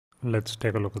Let's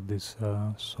take a look at this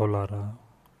solar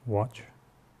watch.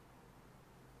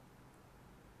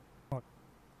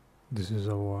 This is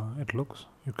how it looks.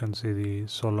 You can see the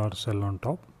solar cell on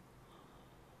top.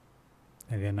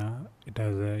 Again, it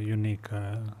has a unique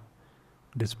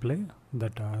display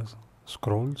that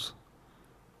scrolls.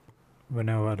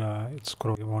 Whenever it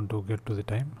scrolls, you want to get to the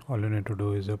time, all you need to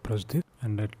do is press this,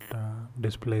 and it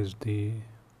displays the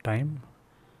time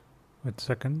with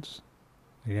seconds.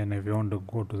 Again, if you want to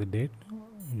go to the date,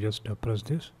 you just press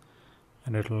this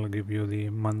and it will give you the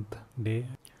month, day.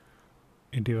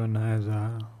 It even has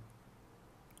a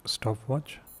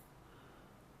stopwatch.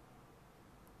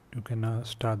 You can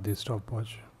start the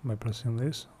stopwatch by pressing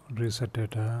this, reset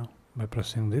it by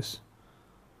pressing this.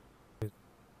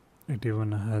 It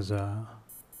even has a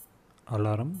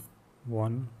alarm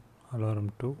 1,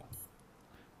 alarm 2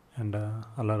 and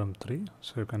alarm 3,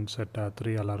 so you can set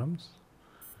 3 alarms.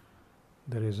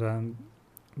 There is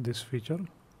this feature.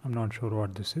 I'm not sure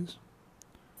what this is.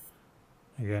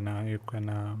 Again, you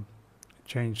can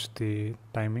change the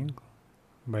timing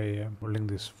by holding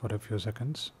this for a few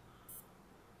seconds,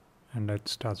 and it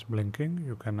starts blinking.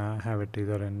 You can have it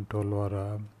either in 12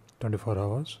 or 24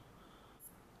 hours.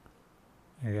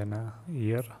 Again,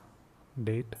 year,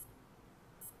 date,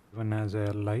 even has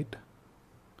a light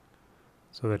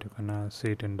so that you can see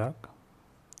it in dark.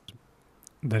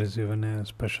 There is even a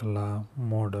special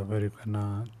mode where you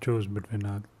can choose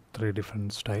between 3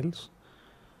 different styles.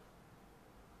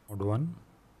 Mode 1,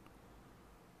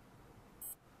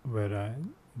 where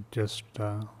it just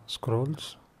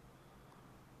scrolls.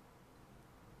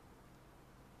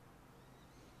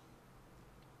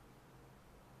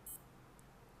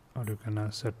 Or you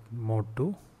can set mode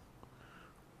 2,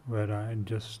 where it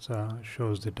just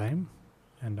shows the time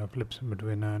and flips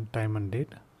between time and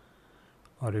date.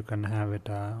 Or you can have it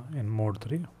in mode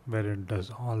 3, where it does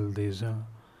all these,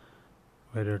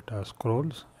 where it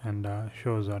scrolls and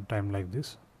shows time like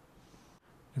this.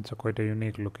 It's quite a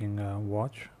unique looking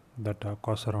watch that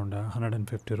costs around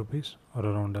 150 rupees or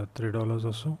around $3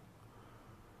 or so.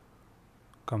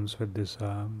 Comes with this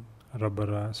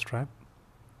rubber strap